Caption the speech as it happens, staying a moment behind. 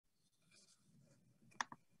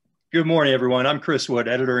Good morning, everyone. I'm Chris Wood,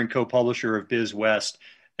 editor and co-publisher of Biz West,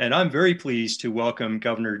 and I'm very pleased to welcome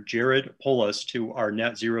Governor Jared Polis to our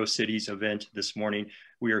Net Zero Cities event this morning.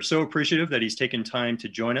 We are so appreciative that he's taken time to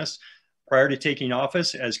join us. Prior to taking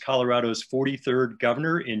office as Colorado's 43rd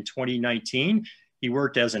governor in 2019, he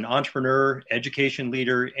worked as an entrepreneur, education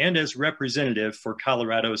leader, and as representative for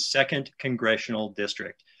Colorado's 2nd Congressional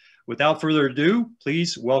District. Without further ado,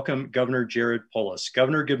 please welcome Governor Jared Polis.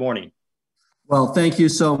 Governor, good morning. Well, thank you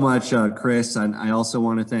so much, Chris. And I also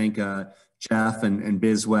want to thank Jeff and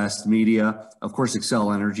Biz West Media, of course,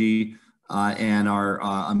 Xcel Energy, and our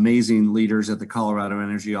amazing leaders at the Colorado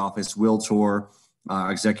Energy Office, Will Torr,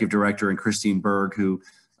 our Executive Director, and Christine Berg, who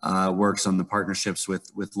works on the partnerships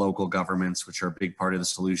with local governments, which are a big part of the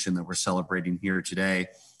solution that we're celebrating here today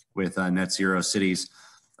with Net Zero Cities.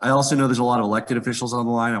 I also know there's a lot of elected officials on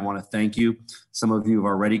the line. I want to thank you. Some of you have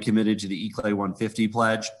already committed to the eClay 150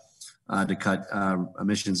 pledge. To cut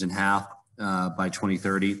emissions in half by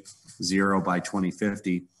 2030, zero by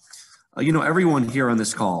 2050. Everyone here on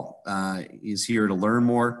this call is here to learn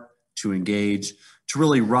more, to engage, to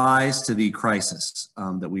really rise to the crisis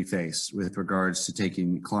that we face with regards to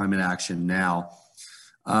taking climate action now.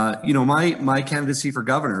 My candidacy for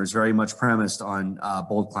governor is very much premised on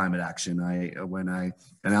bold climate action. When I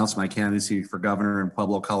announced my candidacy for governor in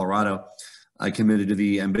Pueblo, Colorado, I committed to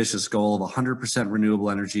the ambitious goal of 100% renewable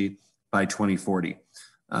energy by 2040,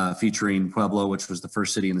 featuring Pueblo, which was the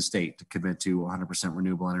first city in the state to commit to 100%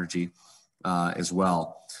 renewable energy as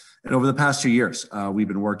well. And over the past 2 years, we've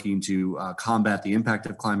been working to combat the impact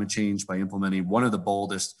of climate change by implementing one of the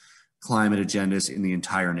boldest climate agendas in the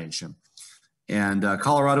entire nation. And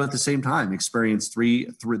Colorado, at the same time, experienced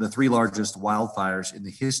the three largest wildfires in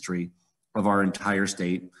the history of our entire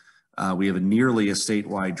state. We have nearly a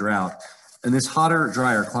statewide drought. And this hotter,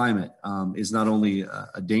 drier climate is not only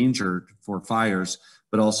a danger for fires,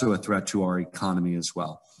 but also a threat to our economy as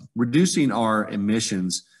well. Reducing our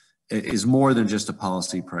emissions is more than just a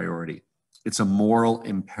policy priority. It's a moral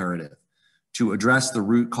imperative to address the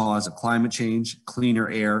root cause of climate change, cleaner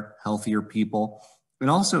air, healthier people, and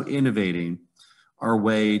also innovating our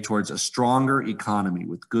way towards a stronger economy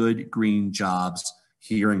with good green jobs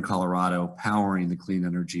here in Colorado, powering the clean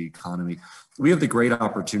energy economy. We have the great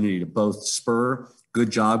opportunity to both spur good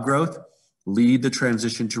job growth, lead the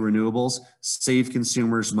transition to renewables, save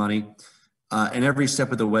consumers money, and every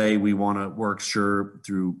step of the way we want to work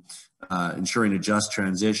through ensuring a just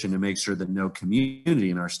transition to make sure that no community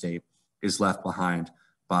in our state is left behind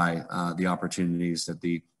by the opportunities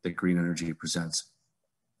that green energy presents.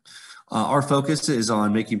 Our focus is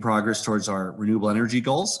on making progress towards our renewable energy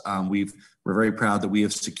goals. We're very proud that we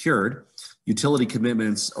have secured utility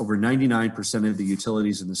commitments. Over 99% of the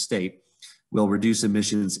utilities in the state will reduce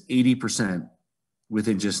emissions 80%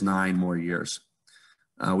 within just 9 more years.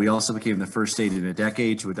 We also became the first state in a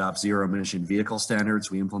decade to adopt zero-emission vehicle standards.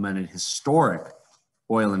 We implemented historic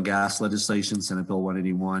oil and gas legislation, Senate Bill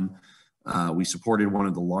 181. We supported one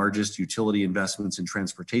of the largest utility investments in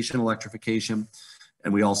transportation electrification.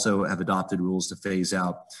 And we also have adopted rules to phase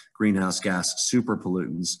out greenhouse gas super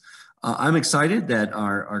pollutants. I'm excited that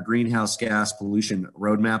our greenhouse gas pollution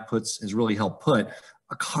roadmap has really helped put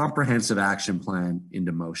a comprehensive action plan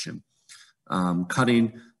into motion.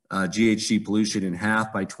 Cutting GHG pollution in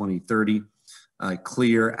half by 2030,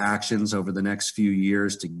 clear actions over the next few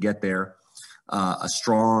years to get there, a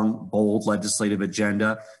strong, bold legislative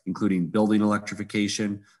agenda, including building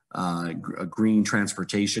electrification, a green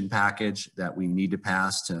transportation package that we need to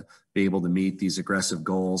pass to be able to meet these aggressive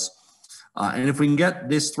goals. And if we can get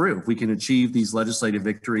this through, if we can achieve these legislative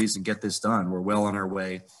victories and get this done, we're well on our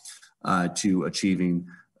way to achieving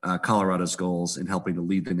Colorado's goals and helping to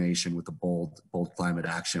lead the nation with the bold climate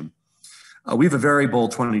action. We have a very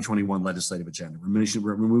bold 2021 legislative agenda.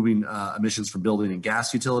 We're removing emissions from building and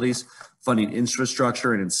gas utilities, funding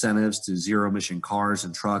infrastructure and incentives to zero emission cars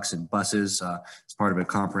and trucks and buses as part of a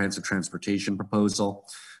comprehensive transportation proposal,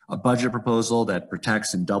 a budget proposal that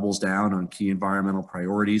protects and doubles down on key environmental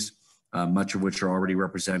priorities, much of which are already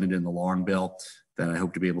represented in the long bill that I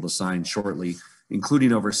hope to be able to sign shortly,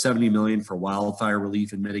 including over $70 million for wildfire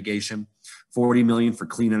relief and mitigation, $40 million for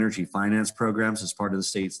clean energy finance programs as part of the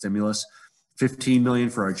state stimulus, $15 million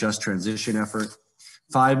for our just transition effort,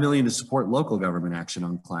 $5 million to support local government action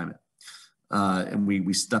on climate. And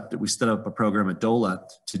we stood up a program at DOLA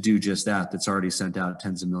to do just that. That's already sent out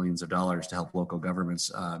tens of millions of dollars to help local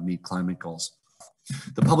governments meet climate goals.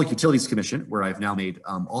 The Public Utilities Commission, where I've now made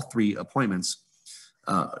all 3 appointments,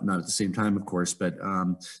 not at the same time, of course, but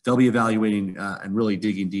they'll be evaluating and really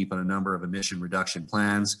digging deep on a number of emission reduction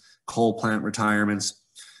plans, coal plant retirements,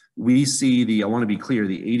 We see I want to be clear,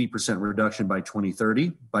 the 80% reduction by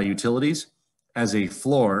 2030 by utilities as a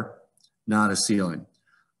floor, not a ceiling.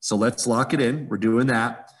 So let's lock it in. We're doing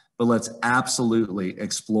that, but let's absolutely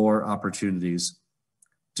explore opportunities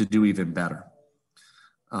to do even better.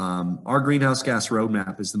 Our greenhouse gas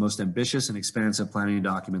roadmap is the most ambitious and expansive planning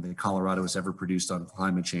document that Colorado has ever produced on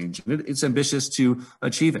climate change. And it's ambitious to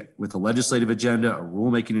achieve it with a legislative agenda, a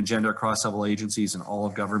rulemaking agenda across several agencies, and all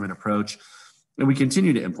of government approach. And we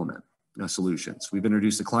continue to implement solutions. We've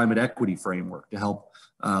introduced a climate equity framework to help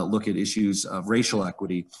look at issues of racial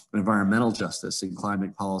equity and environmental justice in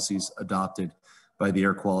climate policies adopted by the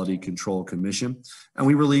Air Quality Control Commission. And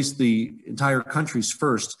we released the entire country's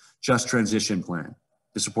first Just Transition Plan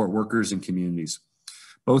to support workers and communities.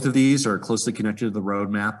 Both of these are closely connected to the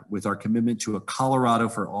roadmap with our commitment to a Colorado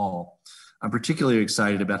for all. I'm particularly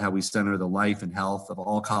excited about how we center the life and health of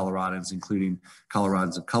all Coloradans, including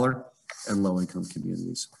Coloradans of color and low-income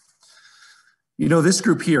communities. You know, this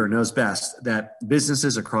group here knows best that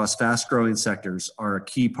businesses across fast-growing sectors are a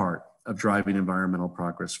key part of driving environmental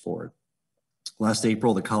progress forward. Last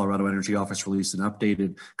April, the Colorado Energy Office released an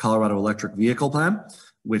updated Colorado electric vehicle plan,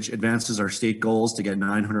 which advances our state goals to get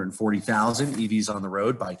 940,000 EVs on the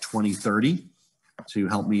road by 2030 to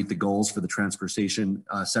help meet the goals for the transportation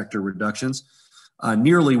sector reductions,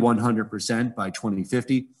 nearly 100% by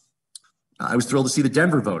 2050. I was thrilled to see the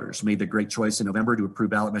Denver voters made the great choice in November to approve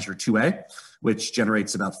ballot measure 2A, which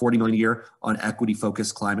generates about $40 million a year on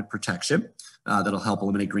equity-focused climate protection that'll help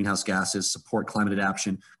eliminate greenhouse gases, support climate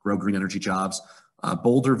adaptation, grow green energy jobs.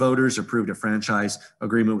 Boulder voters approved a franchise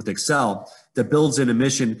agreement with Xcel that builds in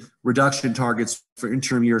emission reduction targets for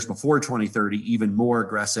interim years before 2030, even more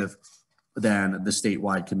aggressive than the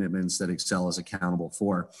statewide commitments that Xcel is accountable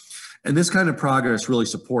for. And this kind of progress really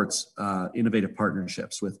supports innovative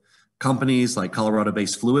partnerships with companies like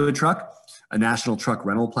Colorado-based Fluid Truck, a national truck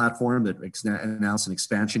rental platform that announced an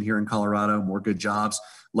expansion here in Colorado, more good jobs.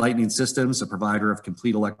 Lightning Systems, a provider of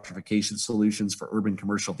complete electrification solutions for urban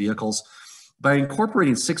commercial vehicles. By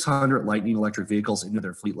incorporating 600 Lightning electric vehicles into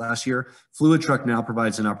their fleet last year, Fluid Truck now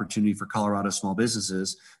provides an opportunity for Colorado small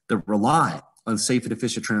businesses that rely on safe and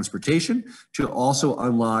efficient transportation to also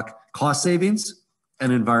unlock cost savings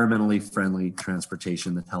and environmentally friendly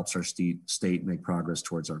transportation that helps our state make progress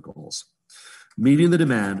towards our goals. Meeting the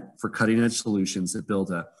demand for cutting-edge solutions that build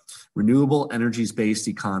a renewable energies-based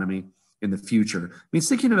economy in the future means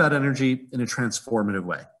thinking about energy in a transformative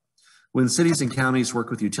way. When cities and counties work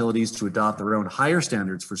with utilities to adopt their own higher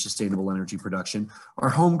standards for sustainable energy production, our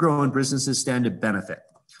homegrown businesses stand to benefit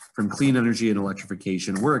from clean energy and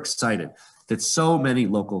electrification. We're excited that so many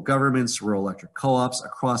local governments, rural electric co-ops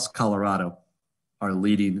across Colorado are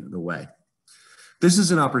leading the way. This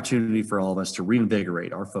is an opportunity for all of us to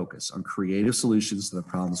reinvigorate our focus on creative solutions to the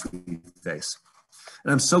problems we face.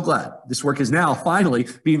 And I'm so glad this work is now finally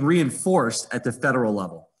being reinforced at the federal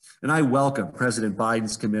level. And I welcome President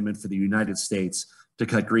Biden's commitment for the United States to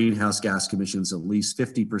cut greenhouse gas emissions at least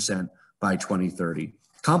 50% by 2030,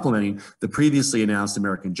 complementing the previously announced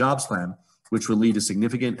American Jobs Plan, which will lead to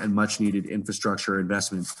significant and much needed infrastructure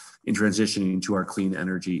investments in transitioning to our clean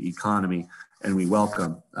energy economy. And we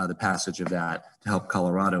welcome the passage of that to help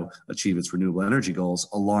Colorado achieve its renewable energy goals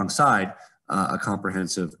alongside a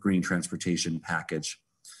comprehensive green transportation package.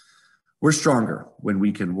 We're stronger when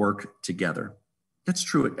we can work together. That's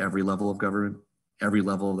true at every level of government, every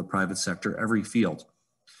level of the private sector, every field.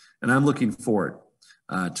 And I'm looking forward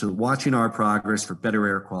to watching our progress for better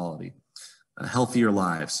air quality, healthier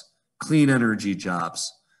lives, clean energy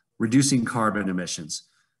jobs, reducing carbon emissions.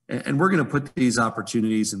 And we're going to put these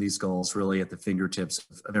opportunities and these goals really at the fingertips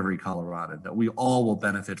of every Coloradan, that we all will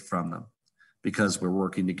benefit from them because we're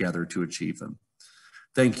working together to achieve them.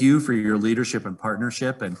 Thank you for your leadership and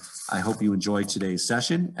partnership, and I hope you enjoyed today's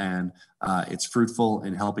session and it's fruitful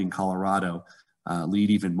in helping Colorado lead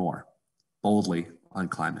even more boldly on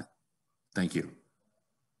climate. Thank you.